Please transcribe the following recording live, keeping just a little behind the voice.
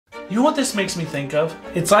You know what this makes me think of?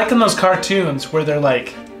 It's like in those cartoons where they're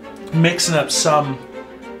like mixing up some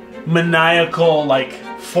maniacal like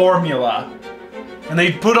formula, and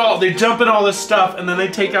they dump in all this stuff, and then they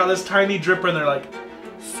take out this tiny dripper and they're like,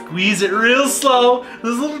 squeeze it real slow.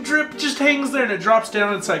 This little drip just hangs there and it drops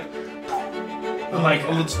down and it's like, and like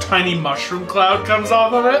a little tiny mushroom cloud comes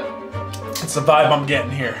off of it. It's the vibe I'm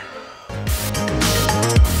getting here.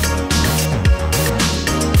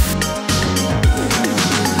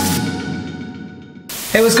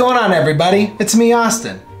 Hey, what's going on, everybody? It's me,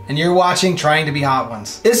 Austin, and you're watching Trying to Be Hot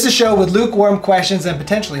Ones. It's the show with lukewarm questions and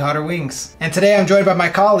potentially hotter wings. And today I'm joined by my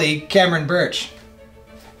colleague, Cameron Burch.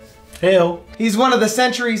 Heyo. He's one of the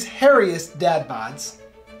century's hairiest dad bods.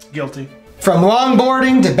 Guilty. From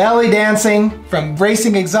longboarding to belly dancing, from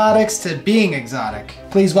racing exotics to being exotic.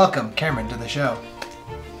 Please welcome Cameron to the show.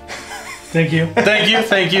 Thank you.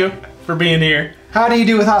 Thank you for being here. How do you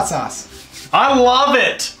do with hot sauce? I love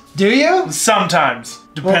it. Do you? Sometimes.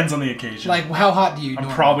 Depends on the occasion. Like, how hot do you I'm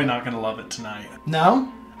normally? probably not going to love it tonight.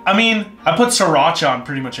 No? I mean, I put sriracha on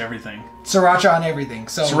pretty much everything. Sriracha on everything.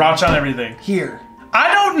 So Sriracha on everything. Here.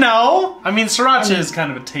 I don't know. I mean, sriracha is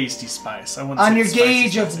kind of a tasty spice. I wouldn't On say your it's spicy,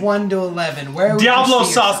 gauge of spicy. 1 to 11, where would Diablo you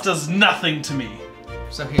see sauce yourself? does nothing to me.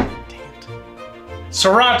 So here.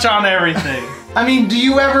 Sriracha on everything. I mean, do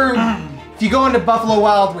you ever, if you go into Buffalo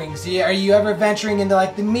Wild Wings, are you ever venturing into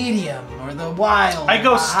like the medium or the wild? I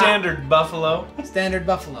go or standard buffalo. Standard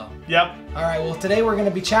Buffalo. Yep. All right, well today we're going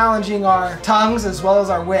to be challenging our tongues as well as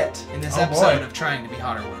our wit in this episode boy. of Trying to Be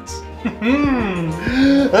Hotter Ones.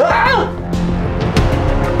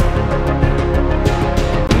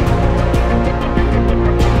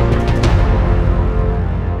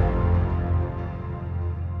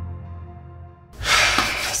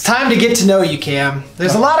 It's time to get to know you, Cam.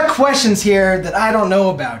 There's a lot of questions here that I don't know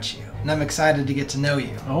about you, and I'm excited to get to know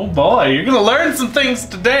you. Oh boy, you're gonna learn some things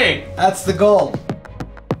today. That's the goal.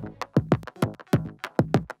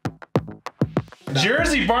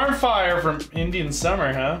 Jersey barn fire from Indian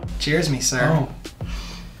summer, huh? Cheers me, sir. Oh.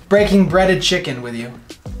 Breaking breaded chicken with you.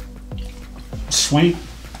 Sweet.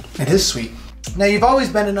 It is sweet. Now, you've always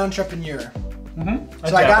been an entrepreneur. Mm-hmm.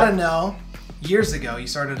 So I gotta know, years ago you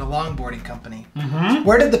started a longboarding company. Mm-hmm.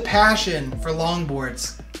 Where did the passion for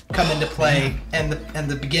longboards come into play and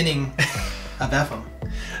the beginning of FM?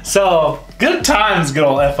 So, good times, good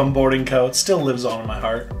old FM boarding co. It still lives on in my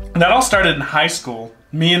heart. And that all started in high school.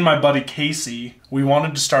 Me and my buddy Casey, we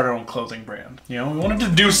wanted to start our own clothing brand. You know, we wanted to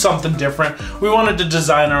do something different. We wanted to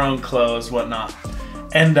design our own clothes, whatnot.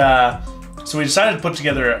 And so we decided to put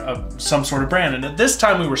together some sort of brand. And at this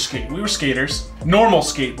time we were skaters. Normal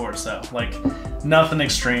skateboards though, like nothing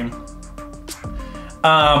extreme.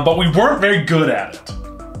 But we weren't very good at it,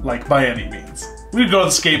 like by any means. We'd go to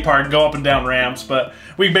the skate park, go up and down ramps, but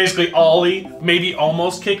we basically ollie, maybe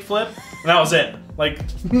almost kickflip, and that was it. Like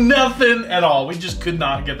nothing at all. We just could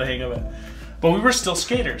not get the hang of it. But we were still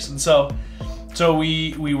skaters, and so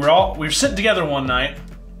we were sitting together one night,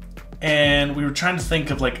 and we were trying to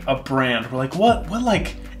think of like a brand. We're like, what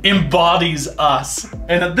like embodies us?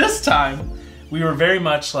 And at this time, we were very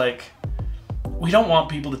much like, we don't want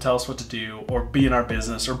people to tell us what to do or be in our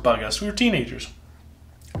business or bug us. We were teenagers,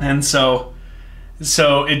 and so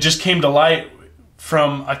it just came to light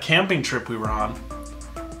from a camping trip we were on,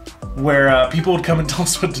 where people would come and tell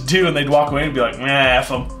us what to do, and they'd walk away and be like, nah, F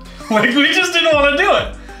them. Like, we just didn't want to do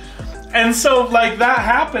it. And so, like, that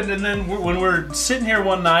happened, and then when we're sitting here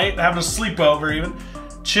one night, having a sleepover even,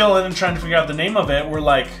 chilling and trying to figure out the name of it, we're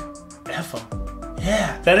like, F them.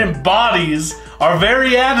 Yeah, that embodies our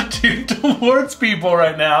very attitude towards people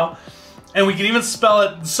right now. And we can even spell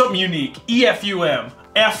it something unique. E-F-U-M.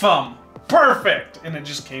 F-um. Perfect. And it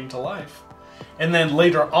just came to life. And then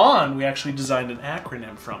later on, we actually designed an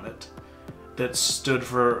acronym from it that stood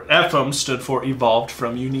for, FM stood for Evolved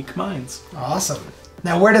from Unique Minds. Awesome.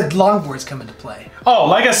 Now, where did longboards come into play? Oh,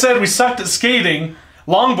 like I said, we sucked at skating.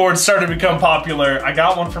 Longboards started to become popular. I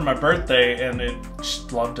got one for my birthday, and it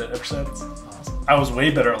just loved it ever since. Awesome. I was way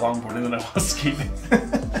better at longboarding than I was skating.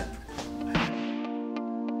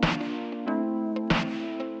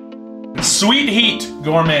 Sweet Heat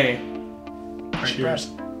Gourmet. Cheers.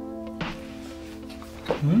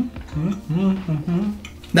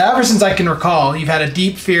 Now, ever since I can recall, you've had a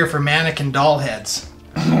deep fear for mannequin doll heads.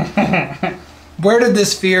 Where did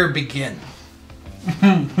this fear begin?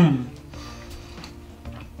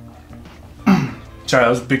 Sorry, that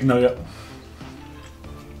was a big nugget.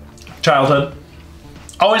 Childhood.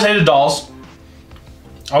 Always hated dolls.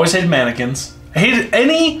 Always hated mannequins. I hated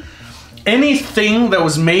anything that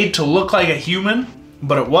was made to look like a human,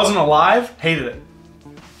 but it wasn't alive. Hated it.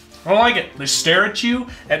 I don't like it. They stare at you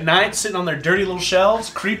at night, sitting on their dirty little shelves,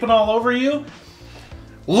 creeping all over you,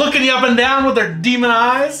 looking you up and down with their demon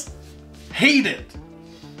eyes. Hate it.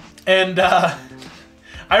 And I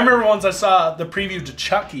remember once I saw the preview to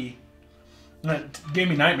Chucky, and it gave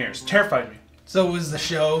me nightmares, terrified me. So it was the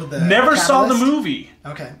show the Never Catalyst? saw the movie.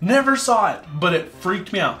 Okay. Never saw it, but it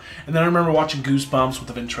freaked me out. And then I remember watching Goosebumps with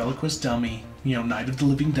the ventriloquist dummy, you know, Night of the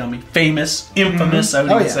Living Dummy. Famous, infamous, I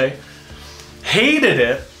would even say. Hated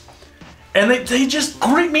it. And they just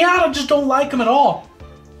creep me out. I just don't like them at all.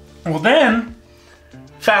 Well then,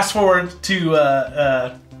 fast forward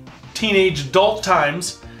to teenage adult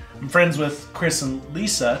times. I'm friends with Chris and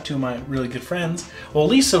Lisa, two of my really good friends. Well,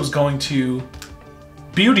 Lisa was going to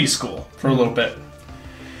beauty school for a little bit.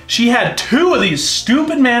 She had 2 of these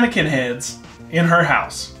stupid mannequin heads in her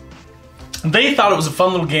house. They thought it was a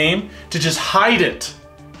fun little game to just hide it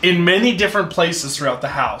in many different places throughout the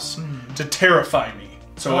house to terrify me.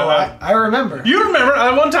 So I remember. You remember?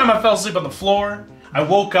 One time I fell asleep on the floor. I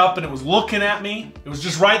woke up and it was looking at me. It was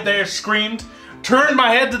just right there, screamed, turned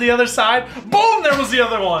my head to the other side. Boom, there was the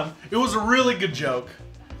other one. It was a really good joke,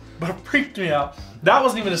 but it freaked me out. That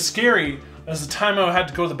wasn't even as scary as the time I had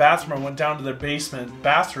to go to the bathroom. I went down to their basement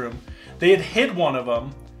bathroom. They had hid one of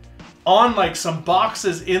them on like some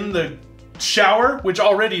boxes in the shower, which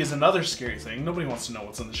already is another scary thing. Nobody wants to know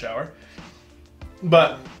what's in the shower.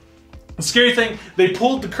 But the scary thing, they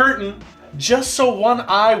pulled the curtain just so one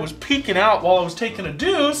eye was peeking out while I was taking a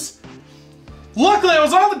deuce. Luckily I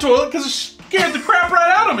was on the toilet because it scared the crap right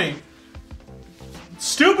out of me.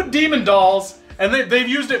 Stupid demon dolls, and they've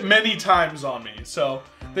used it many times on me, so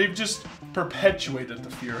they've just perpetuated the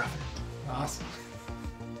fear of it. Awesome.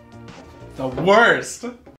 The worst.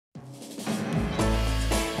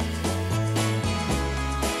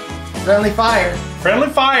 Friendly fire. Friendly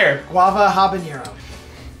fire. Guava habanero.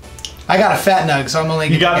 I got a fat nug, so I'm only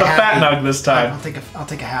gonna You got take the a fat halfie. nug this time. I'll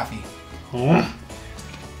take a halfie.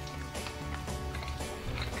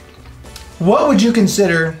 What would you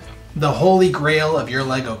consider the holy grail of your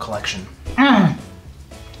Lego collection?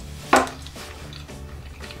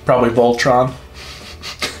 Probably Voltron.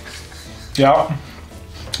 Yeah.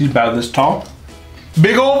 He's about this tall.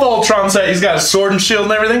 Big old Voltron set. He's got a sword and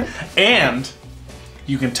shield and everything. And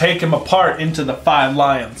you can take him apart into the 5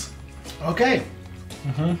 lions. Okay.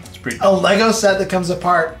 It's pretty A Lego set that comes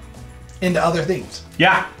apart into other things.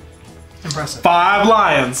 Yeah. Impressive. 5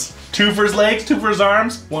 lions. 2 for his legs, 2 for his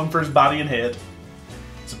arms, 1 for his body and head.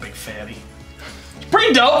 It's a big fatty. It's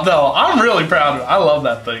pretty dope though. I'm really proud of it. I love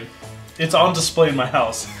that thing. It's on display in my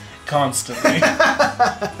house constantly.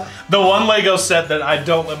 The one Lego set that I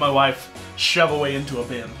don't let my wife shove away into a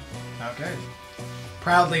bin. Okay.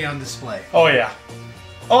 Proudly on display. Oh yeah.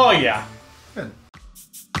 Oh yeah. Good.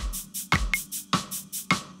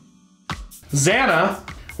 Xana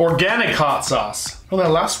organic hot sauce. Oh,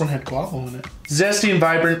 that last one had guava in it. Zesty and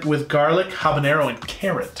vibrant with garlic, habanero, and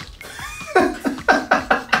carrot.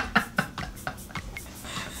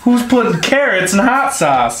 Who's putting carrots in hot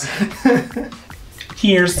sauce?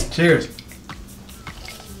 Cheers. Cheers.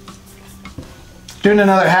 Doing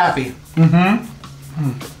another happy.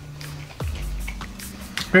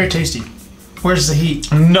 Very tasty. Where's the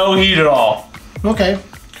heat? No heat at all. Okay.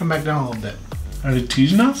 Come back down a little bit. Are they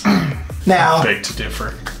teasing us? Now, Beg to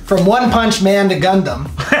differ. from One Punch Man to Gundam,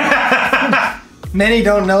 many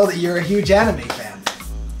don't know that you're a huge anime fan.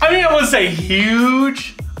 I mean, I wouldn't say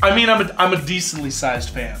huge. I mean, I'm a decently sized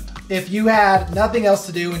fan. If you had nothing else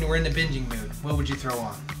to do and you were in the binging mood, what would you throw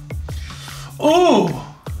on? Ooh.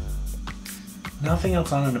 Nothing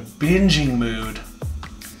else on in a binging mood.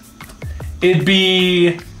 It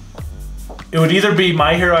would either be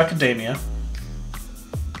My Hero Academia,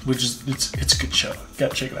 which is it's a good show.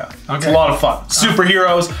 Gotta check it out. Okay. It's a lot of fun.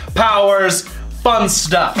 Superheroes, powers, fun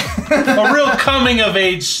stuff. A real coming of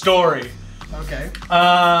age story. Okay.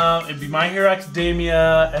 It'd be My Hero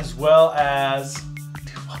Academia as well as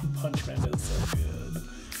One Punch Man is so good.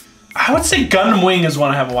 I would say Gundam Wing is one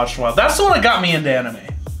I haven't watched in a while. That's the one that got me into anime.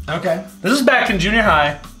 Okay. This is back in junior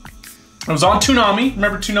high. It was on Toonami.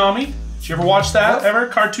 Remember Toonami? Did you ever watch that Nope. ever?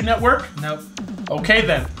 Cartoon Network? Nope. Okay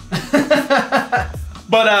then.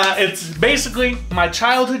 But it's basically my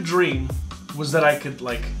childhood dream was that I could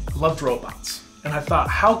loved robots. And I thought,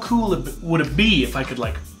 how cool would it be if I could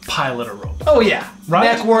pilot a robot? Oh yeah.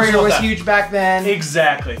 Right? Mech Warrior Love was that. huge back then.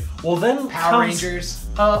 Exactly. Well then Power Rangers.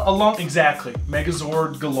 Exactly.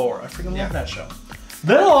 Megazord galore. I freaking Yeah. love that show.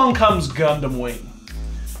 Then along comes Gundam Wing.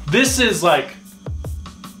 This is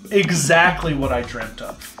exactly what I dreamt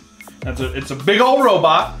of. It's a big old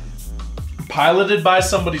robot piloted by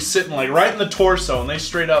somebody sitting right in the torso, and they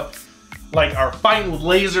straight up like are fighting with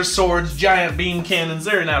laser swords, giant beam cannons.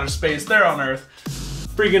 They're in outer space, they're on Earth.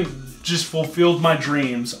 Freaking just fulfilled my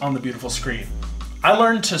dreams on the beautiful screen. I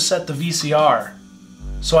learned to set the VCR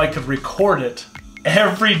so I could record it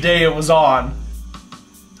every day it was on.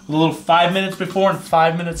 A little 5 minutes before and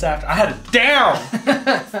 5 minutes after. I had it down.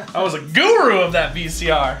 I was a guru of that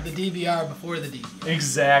VCR. The DVR before the DVD.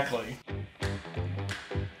 Exactly.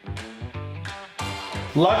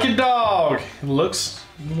 Lucky dog. It looks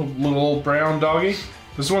little old brown doggy.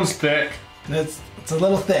 This one's thick. It's a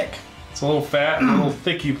little thick. It's a little fat, a little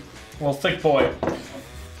thicky, little thick boy.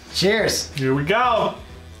 Cheers. Here we go.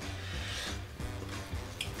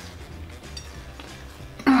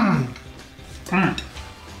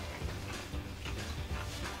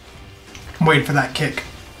 Wait for that kick.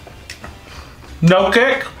 No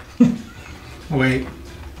kick? Wait.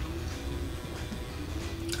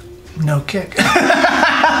 No kick.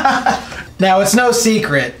 Now, it's no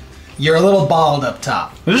secret, you're a little bald up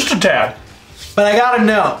top. Just a tad. But I gotta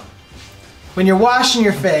know, when you're washing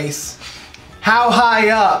your face, how high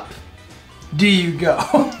up do you go?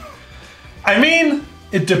 I mean,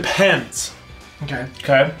 it depends. Okay.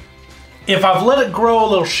 Okay? If I've let it grow a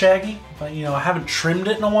little shaggy, but I haven't trimmed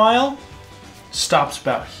it in a while, stops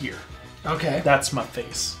about here. Okay. That's my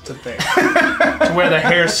face. It's there. It's where the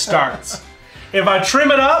hair starts. If I trim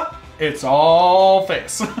it up, it's all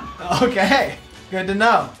face. Okay. Good to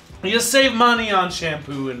know. You save money on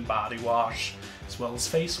shampoo and body wash, as well as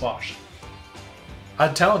face wash.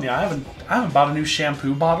 I'm telling you, I haven't bought a new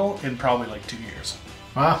shampoo bottle in probably like 2 years.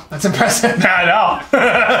 Wow, that's impressive. I know.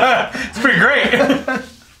 It's pretty great.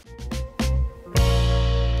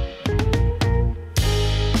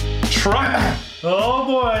 Try. Oh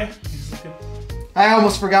boy. I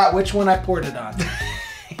almost forgot which one I poured it on.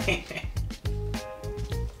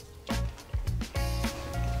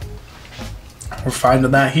 We're finding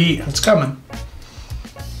that heat. It's coming.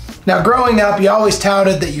 Now, growing up, you always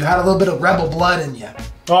touted that you had a little bit of rebel blood in you.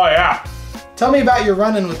 Oh yeah. Tell me about your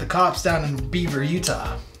run-in with the cops down in Beaver,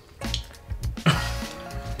 Utah.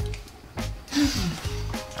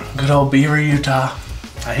 Good old Beaver, Utah.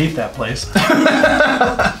 I hate that place.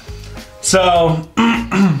 So,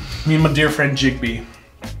 me and my dear friend Jigby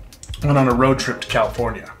went on a road trip to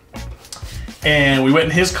California. And we went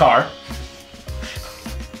in his car,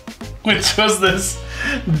 which was this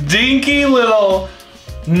dinky little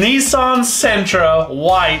Nissan Sentra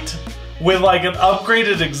white with like an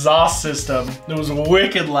upgraded exhaust system. It was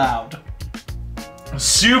wicked loud.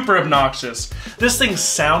 Super obnoxious. This thing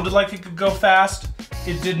sounded like it could go fast.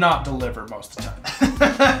 It did not deliver most of the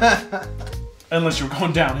time. Unless you were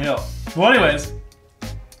going downhill. Well, anyways,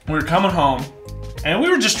 we were coming home and we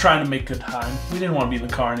were just trying to make good time. We didn't want to be in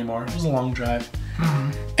the car anymore. It was a long drive.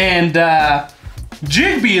 And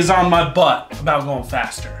Jigby is on my butt about going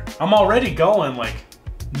faster. I'm already going like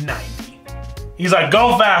 90. He's like,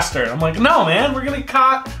 go faster. I'm like, no, man, we're gonna get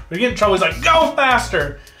caught. We're getting in trouble. He's like, go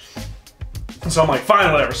faster. And so I'm like,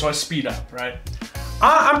 fine, whatever. So I speed up, right?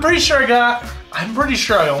 I'm pretty sure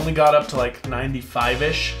I only got up to like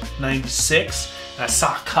 95-ish, 96, and I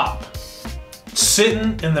saw a cop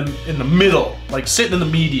sitting in the middle, like sitting in the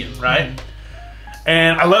median, right?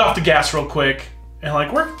 And I let off the gas real quick, and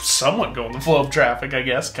like we're somewhat going the flow of traffic, I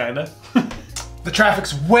guess, kinda. The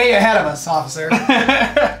traffic's way ahead of us, officer.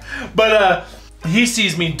 But he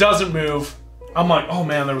sees me, doesn't move. I'm like, oh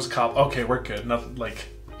man, there was a cop. Okay, we're good. Nothing, like,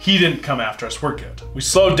 he didn't come after us. We're good. We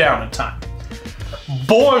slowed down in time.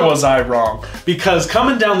 Boy, was I wrong, because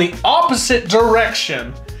coming down the opposite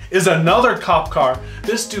direction is another cop car.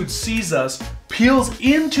 This dude sees us, peels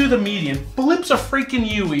into the median, flips a freaking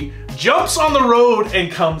U-ey, jumps on the road, and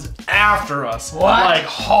comes after us. What? Like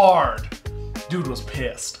hard. Dude was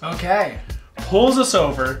pissed. Okay. Pulls us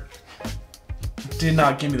over. Did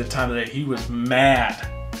not give me the time of day. He was mad.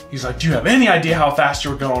 He's like, do you have any idea how fast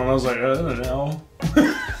you were going? And I was like, I don't know.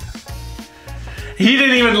 He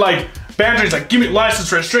didn't even like banter. He's like, give me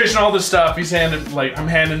license, registration, all this stuff. He's handing, like, I'm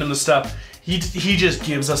handing him the stuff. He just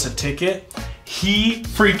gives us a ticket. He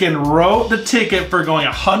freaking wrote the ticket for going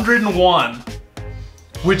 101,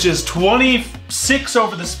 which is 26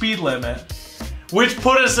 over the speed limit, which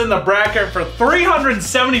put us in the bracket for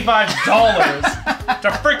 $375 to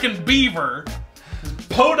freaking Beaver,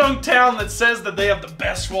 podunk town that says that they have the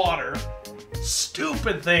best water.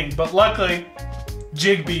 Stupid thing, but luckily,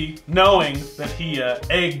 Jigby, knowing that he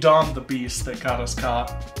egged on the beast that got us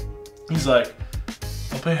caught, he's like,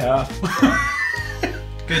 I'll pay half.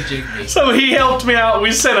 Good Jigby. So he helped me out.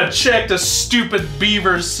 We sent a check to stupid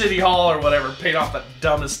Beaver City Hall or whatever, paid off the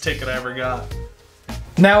dumbest ticket I ever got.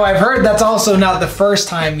 Now, I've heard that's also not the first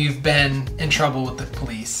time you've been in trouble with the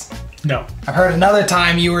police. No. I've heard another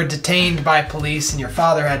time you were detained by police and your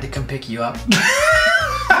father had to come pick you up.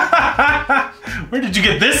 Where did you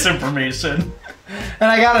get this information? And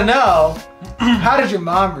I gotta know, how did your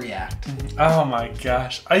mom react? Oh my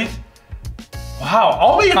gosh. Wow,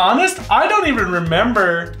 I'll be honest, I don't even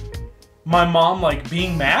remember my mom like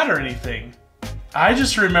being mad or anything. I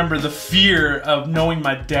just remember the fear of knowing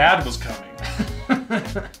my dad was coming.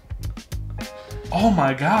 Oh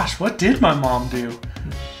my gosh, what did my mom do?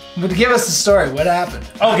 But give us the story, what happened?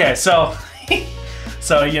 Okay, so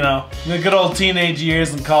you know, the good old teenage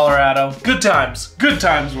years in Colorado. Good times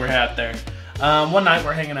we had there. One night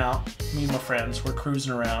we're hanging out, me and my friends, we're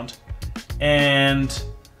cruising around. And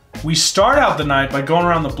we start out the night by going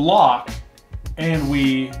around the block and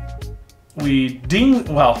we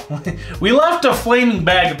left a flaming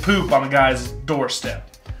bag of poop on a guy's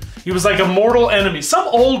doorstep. He was like a mortal enemy. Some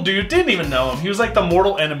old dude, didn't even know him. He was like the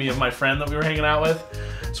mortal enemy of my friend that we were hanging out with.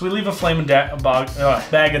 So we leave a flaming bag of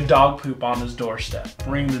dog poop on his doorstep.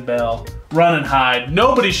 Ring the bell, run and hide.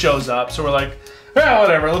 Nobody shows up, so we're like, yeah,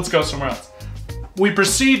 whatever, let's go somewhere else. We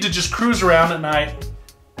proceed to just cruise around at night.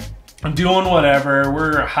 I'm doing whatever.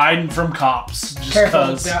 We're hiding from cops. Just Careful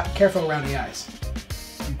around the eyes.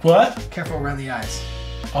 What? Careful around the eyes.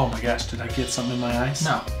 Oh my gosh, did I get something in my eyes?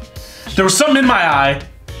 No. There was something in my eye.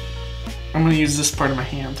 I'm gonna use this part of my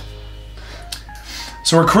hand.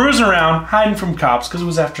 So we're cruising around, hiding from cops, because it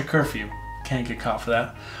was after curfew. Can't get caught for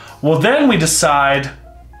that. Well, then we decide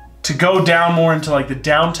to go down more into like the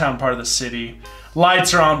downtown part of the city.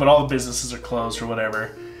 Lights are on, but all the businesses are closed or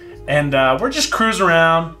whatever. And we're just cruising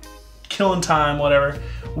around, killing time, whatever.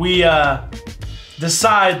 We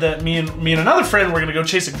decide that me and another friend were gonna go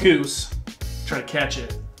chase a goose, try to catch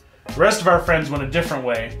it. The rest of our friends went a different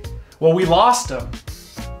way. Well, we lost them.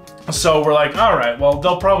 So we're like, all right, well,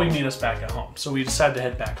 they'll probably meet us back at home. So we decided to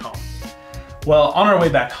head back home. Well, on our way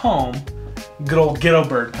back home, good old Ghetto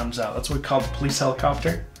Bird comes out. That's what we call the police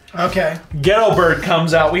helicopter. Okay. Ghetto Bird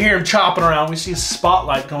comes out. We hear him chopping around. We see a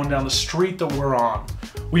spotlight going down the street that we're on.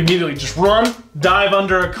 We immediately just run, dive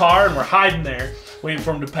under a car, and we're hiding there, waiting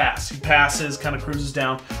for him to pass. He passes, kind of cruises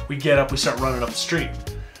down. We get up, we start running up the street.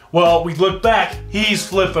 Well, we look back, he's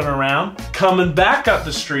flipping around, coming back up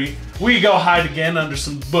the street. We go hide again under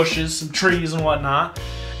some bushes, some trees and whatnot.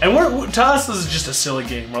 And to us, this is just a silly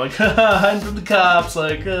game. We're like, hiding from the cops,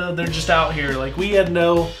 like, they're just out here. Like, we had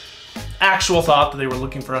no actual thought that they were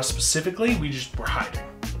looking for us specifically. We just were hiding.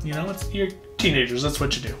 You know, you're teenagers, that's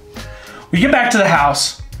what you do. We get back to the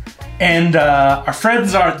house, and our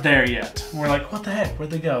friends aren't there yet. We're like, what the heck,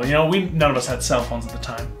 where'd they go? You know, none of us had cell phones at the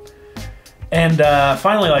time. And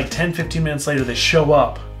finally, like 10, 15 minutes later, they show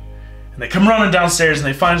up. And they come running downstairs and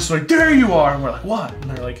they find us like, there you are. And we're like, what? And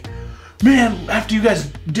they're like, man, after you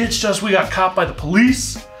guys ditched us, we got caught by the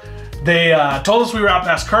police. They told us we were out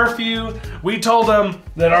past curfew. We told them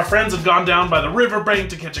that our friends had gone down by the riverbank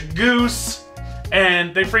to catch a goose.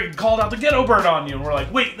 And they freaking called out the Ghetto Bird on you. And we're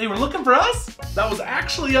like, wait, they were looking for us? That was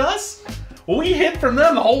actually us? Well, we hid from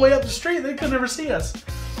them the whole way up the street. They could never see us.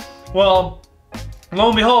 Well, lo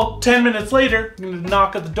and behold, 10 minutes later, we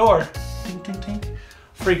knock at the door. Tink, tink, tink.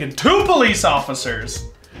 Freaking 2 police officers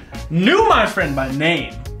knew my friend by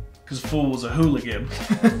name, because fool was a hooligan.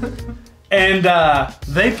 And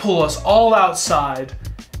they pull us all outside,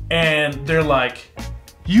 and they're like,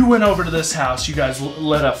 you went over to this house, you guys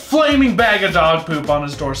let a flaming bag of dog poop on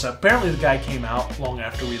his doorstep. Apparently the guy came out long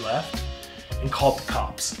after we left and called the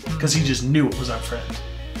cops, because he just knew it was our friend.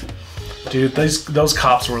 Dude, those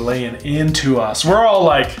cops were laying into us. We're all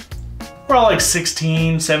like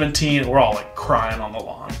 16, 17, we're all like crying on the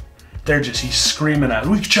lawn. He's screaming at us,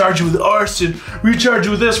 we can charge you with arson, we can charge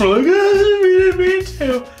you with this. We're like, we didn't mean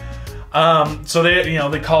to. So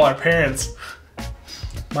they call our parents.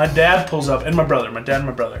 My dad pulls up, and my dad and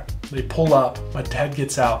my brother. They pull up, my dad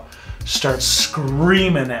gets out, starts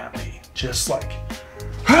screaming at me. Just like,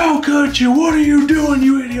 how could you, what are you doing,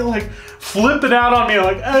 you idiot? Like, flipping out on me,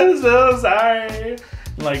 like, I'm so sorry.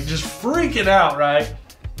 Like, just freaking out, right?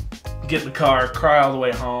 Get in the car, cry all the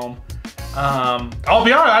way home. I'll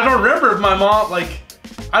be honest, I don't remember if my mom, like,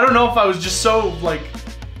 I don't know if I was just so, like,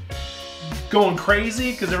 going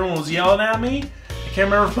crazy because everyone was yelling at me. I can't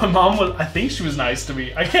remember if my mom was, I think she was nice to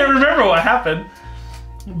me. I can't remember what happened.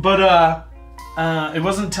 But, it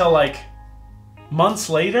wasn't until, like, months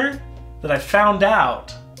later that I found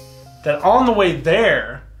out that on the way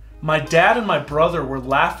there, my dad and my brother were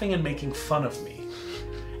laughing and making fun of me.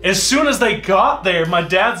 As soon as they got there, my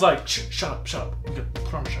dad's like, shut up, we gotta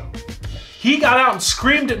put on a show. He got out and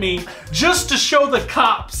screamed at me just to show the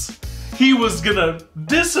cops he was gonna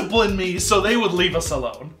discipline me so they would leave us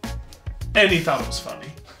alone. And he thought it was funny.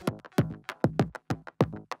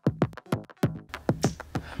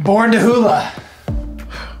 Born to Hula.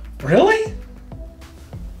 Really?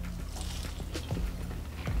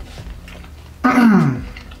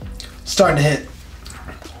 Starting to hit.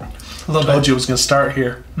 A little bit. Told you it was gonna start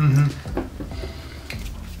here.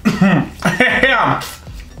 Yeah.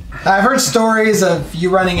 I've heard stories of you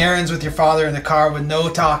running errands with your father in the car with no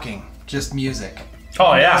talking, just music.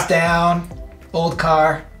 Oh yeah. Windows down, old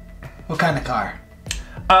car. What kind of car?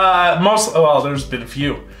 Well, there's been a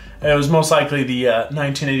few. It was most likely the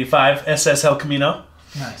 1985 SS El Camino.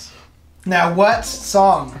 Nice. Now, what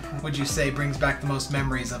song would you say brings back the most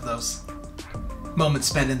memories of those moments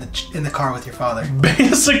spent in the car with your father?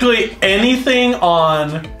 Basically anything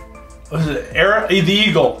on, what was it, the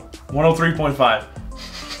Eagle 103.5.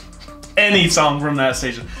 Any song from that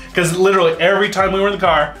station, because literally every time we were in the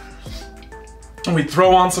car, we'd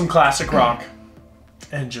throw on some classic rock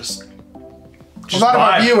and just a lot of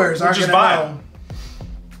our viewers aren't just gonna know.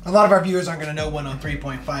 A lot of our viewers aren't gonna know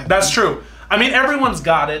 103.5. That's true. I mean, everyone's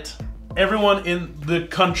got it. Everyone in the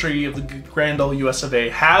country of the grand old US of A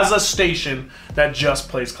has a station that just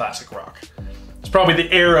plays classic rock. It's probably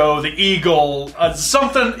the Arrow, the Eagle,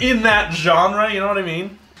 something in that genre. You know what I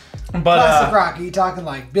mean? But classic rock. Are you talking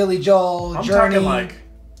like Billy Joel, I'm Journey? talking like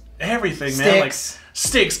everything, man. Like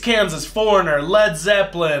Styx, Kansas, Foreigner, Led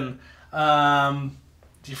Zeppelin,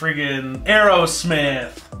 friggin'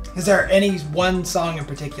 Aerosmith. Is there any one song in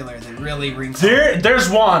particular that really rings? There's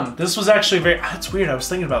one. This was actually it's weird. I was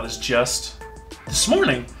thinking about this just this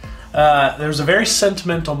morning. There was a very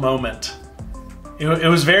sentimental moment. It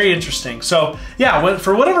was very interesting. So yeah,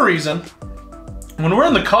 for whatever reason, when we're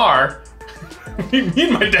in the car, me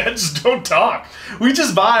and my dad just don't talk. We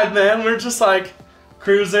just vibe, man. We're just like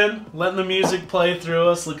cruising, letting the music play through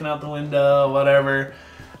us, looking out the window, whatever.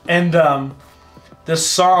 And this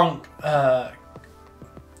song, I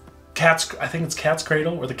think it's Cat's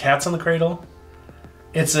Cradle, or the Cat's on the Cradle.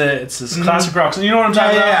 It's this classic rock. You know what I'm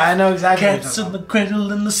talking about? Yeah, I know exactly. Cats in the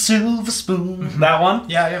cradle and the silver spoon. That one?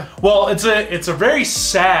 Yeah, yeah. Well, it's a very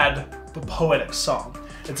sad but poetic song.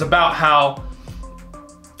 It's about how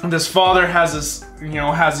this father has his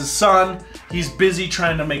son. He's busy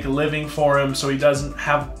trying to make a living for him, so he doesn't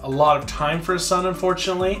have a lot of time for his son,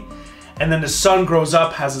 unfortunately. And then his son grows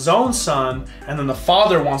up, has his own son, and then the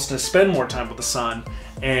father wants to spend more time with the son,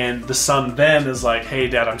 and the son then is like, "Hey,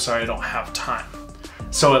 Dad, I'm sorry, I don't have time."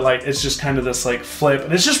 So it's just kind of this like flip,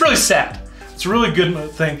 and it's just really sad. It's a really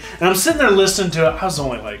good thing. And I'm sitting there listening to it. I was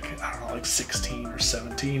only like 16 or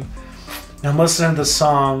 17. And I'm listening to the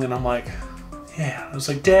song, and I'm like, yeah. I was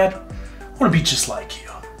like, "Dad, I want to be just like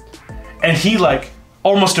you." And he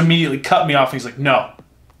almost immediately cut me off. He's like, "No."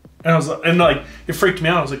 And I was like, it freaked me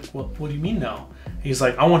out. I was like, "Well, what do you mean no?" He's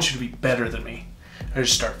like, "I want you to be better than me." I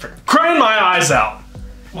just start freaking crying my eyes out.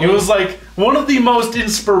 It was like one of the most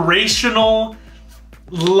inspirational,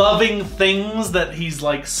 loving things that he's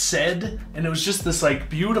said, and it was just this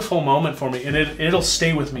beautiful moment for me, and it'll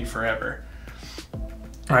stay with me forever.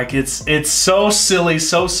 It's so silly,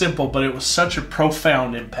 so simple, but it was such a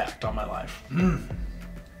profound impact on my life.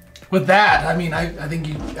 With that, I mean, I think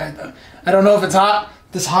I don't know if it's hot.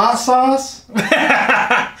 This hot sauce? Do you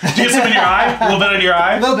get some in your eye? A little bit in your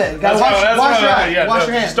eye? A little bit. Gotta wash your eye. Yeah, wash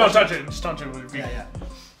your hands. Just don't touch it. Just don't touch it. Yeah.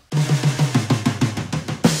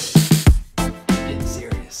 Getting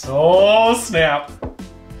serious. Oh, snap.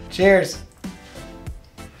 Cheers.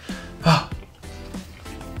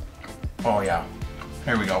 Oh, yeah.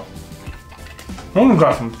 Here we go. Oh,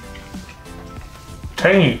 got some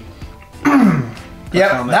tangy.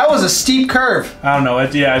 Yep, that was a steep curve. I don't know.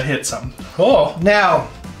 It hit something. Oh. Now.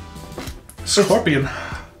 Scorpion.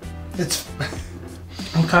 It's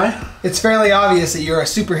okay. It's fairly obvious that you're a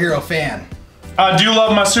superhero fan. I do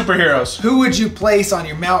love my superheroes. Who would you place on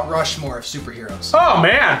your Mount Rushmore of superheroes? Oh,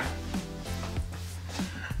 man.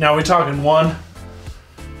 Now, are we talking one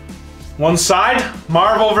side?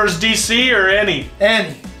 Marvel versus DC or any?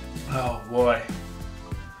 Any. Oh, boy.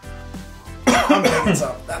 I'm taking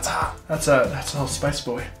some. That's hot. That's a little spice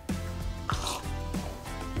boy.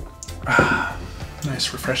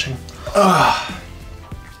 Nice, refreshing.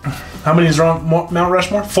 How many is on Mount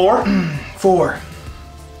Rushmore? 4? 4.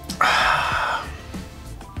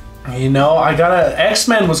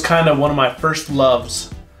 X-Men was kind of one of my first loves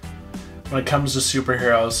when it comes to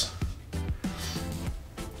superheroes.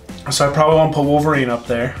 So I probably want to put Wolverine up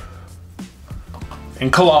there.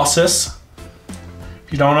 And Colossus.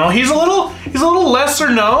 If you don't know, he's a little lesser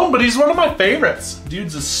known, but he's one of my favorites.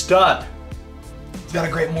 Dude's a stud. He's got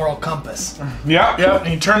a great moral compass. Yep. And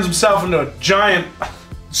he turns himself into a giant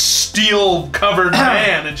steel-covered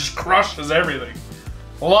man and just crushes everything.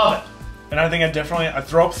 Love it. And I think I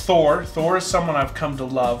throw up Thor. Thor is someone I've come to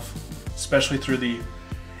love, especially through the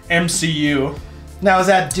MCU. Now, is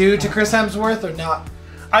that due to Chris Hemsworth or not?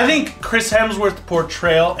 I think Chris Hemsworth's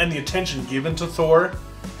portrayal and the attention given to Thor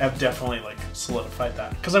have definitely like solidified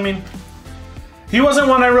that. Because I mean, he wasn't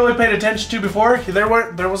one I really paid attention to before. There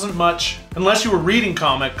wasn't much, unless you were reading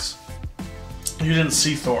comics. You didn't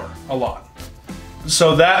see Thor a lot.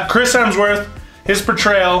 So that Chris Hemsworth, his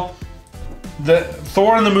portrayal, the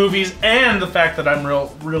Thor in the movies, and the fact that I'm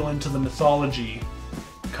real into the mythology,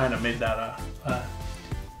 kind of made that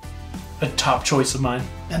a top choice of mine.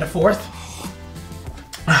 And a fourth?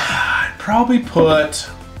 I'd probably put.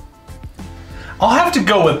 I'll have to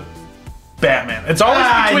go with Batman. It's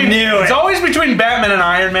always between Batman and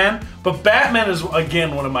Iron Man, but Batman is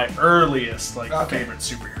again one of my earliest favorite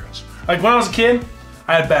superheroes. Like when I was a kid,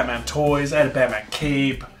 I had Batman toys, I had a Batman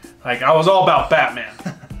cape. Like I was all about Batman.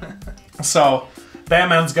 So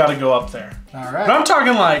Batman's got to go up there. All right. But I'm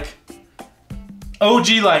talking like OG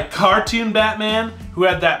like cartoon Batman who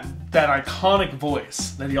had that iconic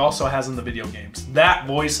voice that he also has in the video games. That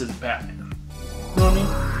voice is Batman. You know what I mean?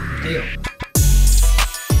 Deal.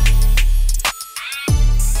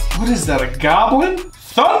 What is that, a goblin?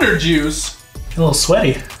 Thunder juice? A little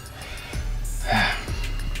sweaty.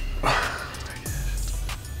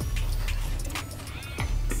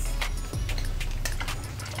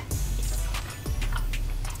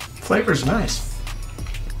 Flavor's nice.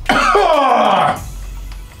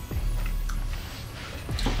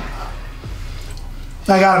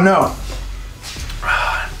 I gotta know.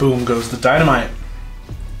 Boom goes the dynamite.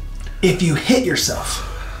 If you hit yourself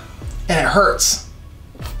and it hurts,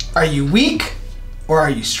 are you weak or are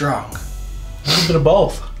you strong? A little bit of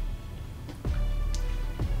both.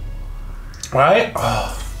 Right?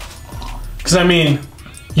 Because I mean,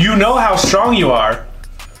 you know how strong you are.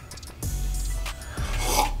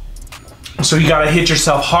 So you gotta hit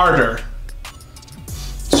yourself harder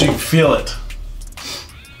so you can feel it.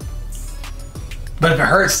 But if it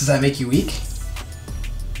hurts, does that make you weak?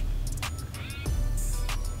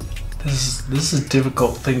 This is a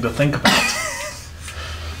difficult thing to think about.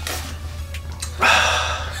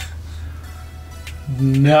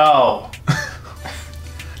 No.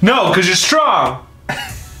 No, because you're strong.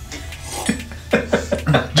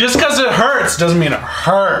 Just because it hurts doesn't mean it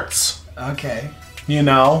hurts. Okay. You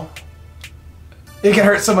know? It can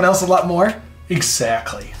hurt someone else a lot more.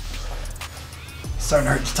 Exactly. Starting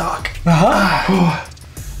to hurt to talk. Oh.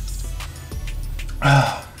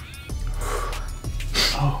 I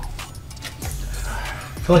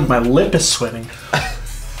feel like my lip is sweating.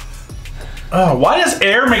 Oh, why does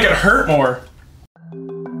air make it hurt more?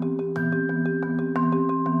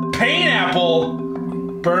 Pineapple,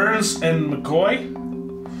 Burns and McCoy.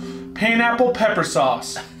 Pineapple pepper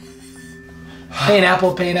sauce.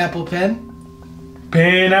 Pineapple, pineapple, pen.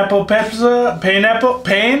 Pineapple pepper, pineapple.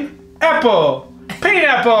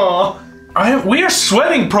 We are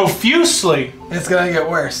sweating profusely. It's gonna get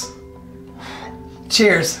worse.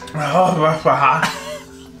 Cheers.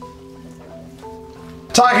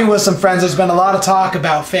 Talking with some friends, there's been a lot of talk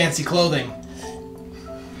about fancy clothing.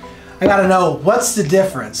 I gotta know, what's the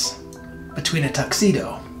difference between a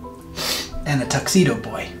tuxedo and a tuxedo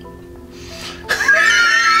boy?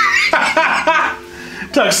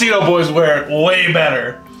 Tuxedo boys wear it way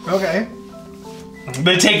better. Okay.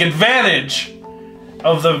 They take advantage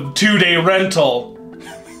of the 2-day rental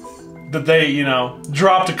that they, you know,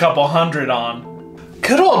 dropped a couple hundred on.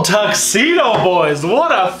 Good old Tuxedo Boys,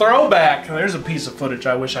 what a throwback. There's a piece of footage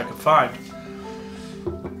I wish I could find.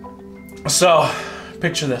 So,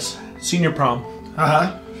 picture this, senior prom.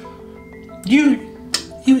 Uh-huh.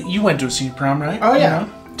 You went to a senior prom, right? Oh yeah,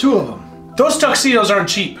 2 of them. Those tuxedos aren't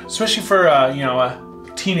cheap, especially for, you know, a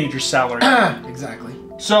teenager's salary. Exactly.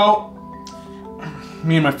 So,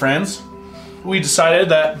 me and my friends, we decided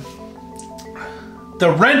that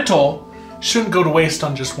the rental shouldn't go to waste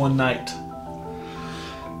on just one night.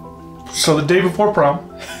 So the day before prom,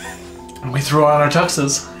 we threw on our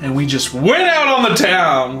tuxes and we just went out on the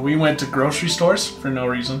town. We went to grocery stores for no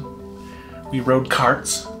reason. We rode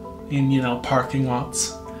carts in, you know, parking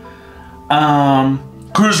lots.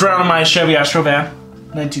 Cruised around in my Chevy Astro van,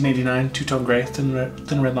 1989, 2-tone gray,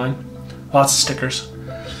 thin red line. Lots of stickers.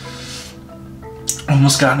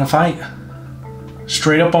 Almost got in a fight.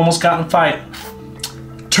 Straight up almost got in a fight.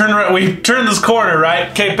 We turned this corner, right?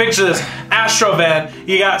 Okay, picture this. Astro van.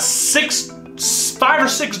 You got 5 or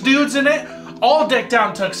 6 dudes in it, all decked out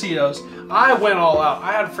in tuxedos. I went all out.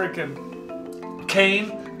 I had a freaking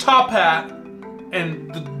cane, top hat,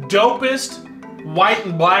 and the dopest white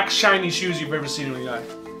and black shiny shoes you've ever seen in your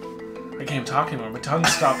life. I can't talk anymore. My tongue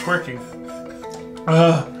stopped working.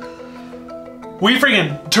 We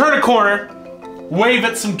freaking turn a corner, wave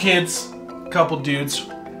at some kids, couple dudes.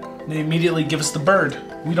 They immediately give us the bird.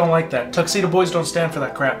 We don't like that. Tuxedo boys don't stand for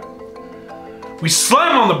that crap. We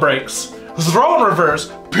slam on the brakes, throw in reverse,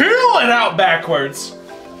 peel it out backwards,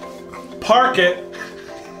 park it,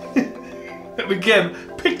 and again,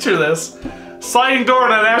 picture this. Sliding door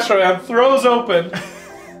in an Astrovan throws open.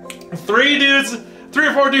 3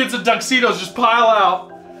 or 4 dudes in tuxedos just pile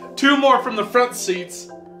out. 2 more from the front seats.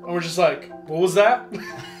 And we're just like, what was that?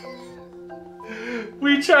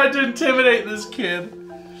 We tried to intimidate this kid.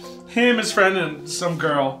 Him, his friend, and some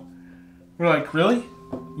girl. We're like, really?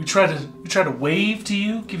 We try to wave to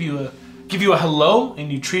you, give you a hello, and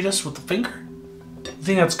you treat us with the finger? You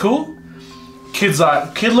think that's cool? Kid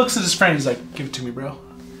looks at his friend, he's like, give it to me, bro.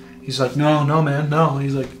 He's like, no, man, no.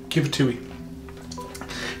 He's like, give it to me.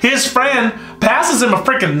 His friend passes him a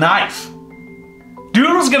freaking knife.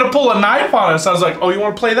 Dude was gonna pull a knife on us. I was like, oh, you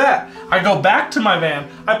wanna play that? I go back to my van.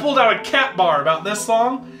 I pulled out a cat bar about this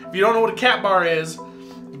long. If you don't know what a cat bar is,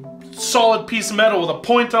 solid piece of metal with a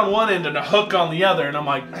point on one end and a hook on the other. And I'm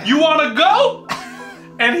like, you wanna go?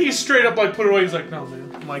 And he straight up like put it away. He's like, no,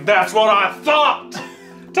 man. I'm like, that's what I thought.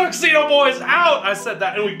 Tuxedo boys out. I said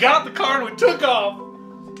that. And we got in the car and we took off.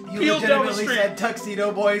 You legitimately said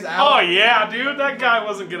Tuxedo boys out? Oh yeah, dude. That guy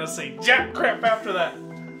wasn't gonna say jack crap after that.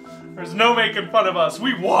 There's no making fun of us.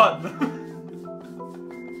 We won.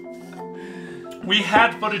 We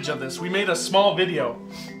had footage of this. We made a small video.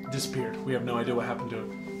 It disappeared. We have no idea what happened to it.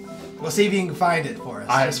 We'll see if you can find it for us.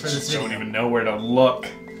 I just for this just don't video. even know where to look.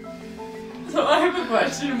 So I have a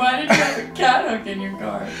question. Why did you have a cat hook in your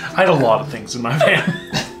car? I had a lot of things in my van.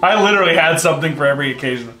 I literally had something for every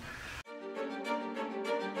occasion.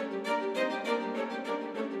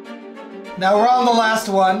 Now we're on the last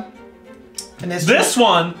one. And this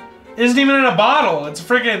one isn't even in a bottle. It's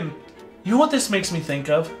friggin'... You know what this makes me think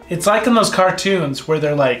of? It's like in those cartoons where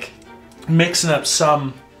they're like mixing up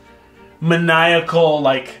some maniacal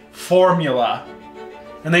like formula.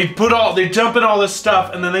 And they jump in all this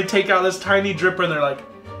stuff and then they take out this tiny dripper and they're like,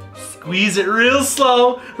 squeeze it real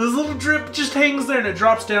slow. This little drip just hangs there and it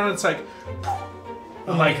drops down and it's like,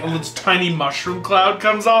 and like a little tiny mushroom cloud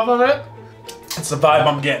comes off of it. It's the vibe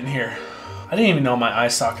I'm getting here. I didn't even know my eye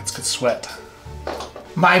sockets could sweat.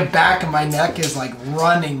 My back and my neck is like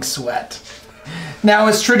running sweat. Now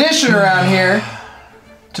it's tradition around here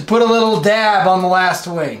to put a little dab on the last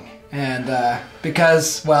wing. And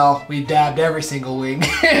because, well, we dabbed every single wing,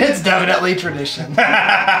 it's definitely tradition.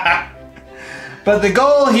 But the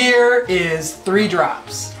goal here is 3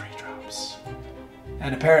 drops. 3 drops.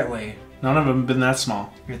 And apparently, none of them have been that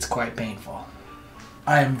small. It's quite painful.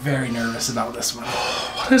 I am very nervous about this one.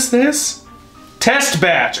 What is this? Test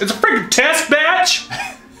batch. It's a freaking test batch?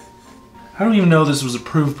 I don't even know this was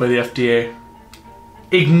approved by the FDA.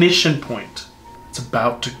 Ignition point. It's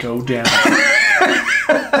about to go down.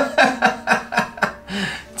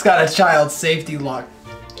 It's got a child safety lock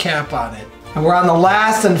cap on it. And we're on the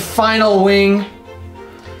last and final wing.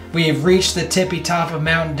 We have reached the tippy top of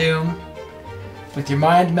Mount Doom. With your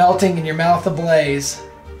mind melting and your mouth ablaze.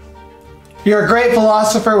 You're a great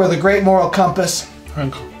philosopher with a great moral compass.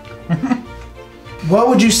 What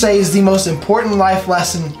would you say is the most important life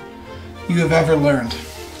lesson you have ever learned?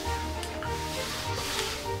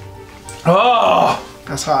 Oh!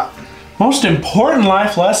 That's hot. Most important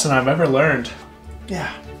life lesson I've ever learned.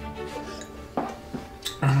 Yeah.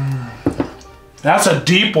 That's a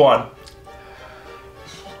deep one.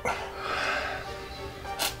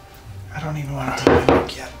 I don't even want to take a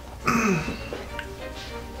look yet.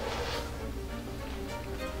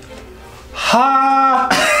 Ha!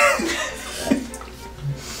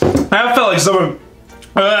 That felt like someone...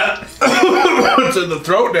 It's in the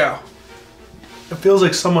throat now. It feels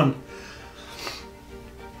like someone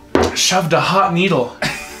shoved a hot needle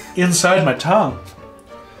inside my tongue.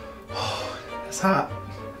 It's hot.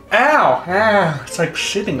 Ow! Ah, it's like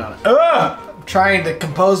shitting on it. Ugh! I'm trying to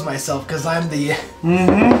compose myself because I'm the...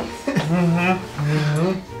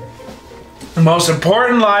 The most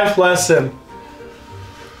important life lesson.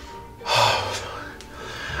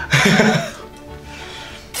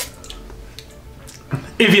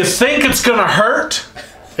 If you think it's gonna hurt,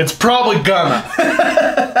 it's probably gonna.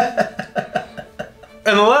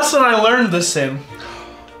 And the lesson I learned this in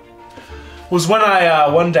was when I,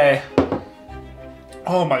 one day,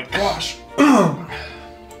 oh my gosh. I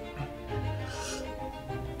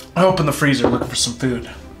opened the freezer looking for some food.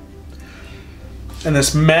 And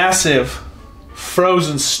this massive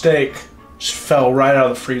frozen steak just fell right out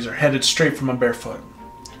of the freezer, headed straight for my bare foot.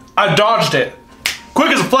 I dodged it,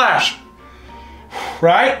 quick as a flash.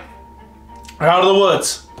 Right? Out of the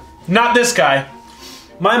woods. Not this guy.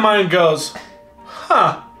 My mind goes,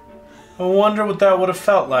 huh, I wonder what that would have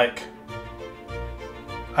felt like.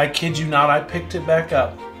 I kid you not, I picked it back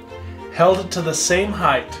up, held it to the same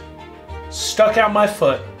height, stuck out my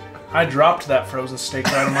foot. I dropped that frozen steak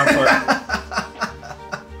right on my foot.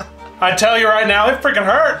 I tell you right now, it freaking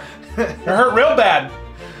hurt. It hurt real bad.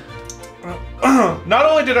 Not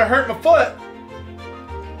only did it hurt my foot,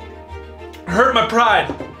 it hurt my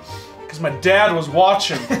pride. Because my dad was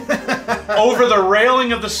watching over the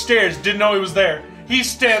railing of the stairs, didn't know he was there. He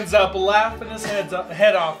stands up, laughing his head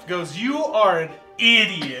off, goes, "You are an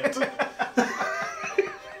idiot."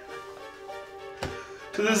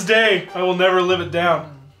 To this day, I will never live it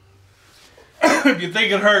down. If you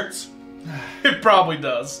think it hurts, it probably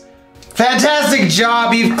does. Fantastic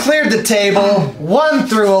job. You've cleared the table 1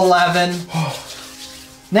 through 11.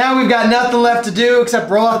 Now we've got nothing left to do except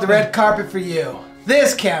roll out the red carpet for you.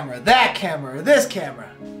 This camera, that camera, this camera.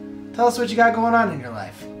 Tell us what you got going on in your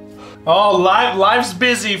life. Oh, life's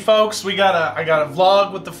busy, folks. I got a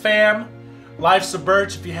vlog with the fam. Life's a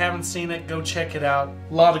Birch. If you haven't seen it, go check it out.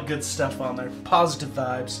 A lot of good stuff on there. Positive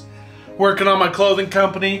vibes. Working on my clothing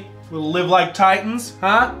company. We'll live like Titans,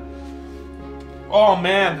 huh? Oh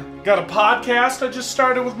man, got a podcast I just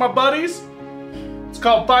started with my buddies. It's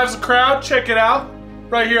called Five's a Crowd. Check it out.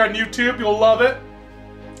 Right here on YouTube. You'll love it.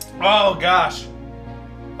 Oh gosh.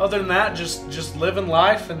 Other than that, just living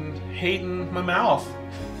life and hating my mouth.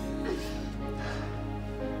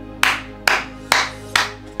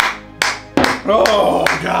 Oh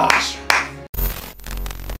gosh.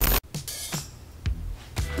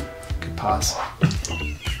 Good pause.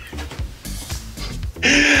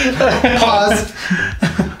 Pause.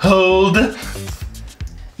 Hold.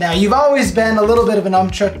 Now, you've always been a little bit of an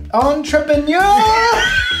entrepreneur.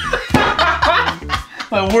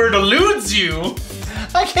 My word eludes you.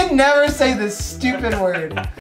 I can never say this stupid word.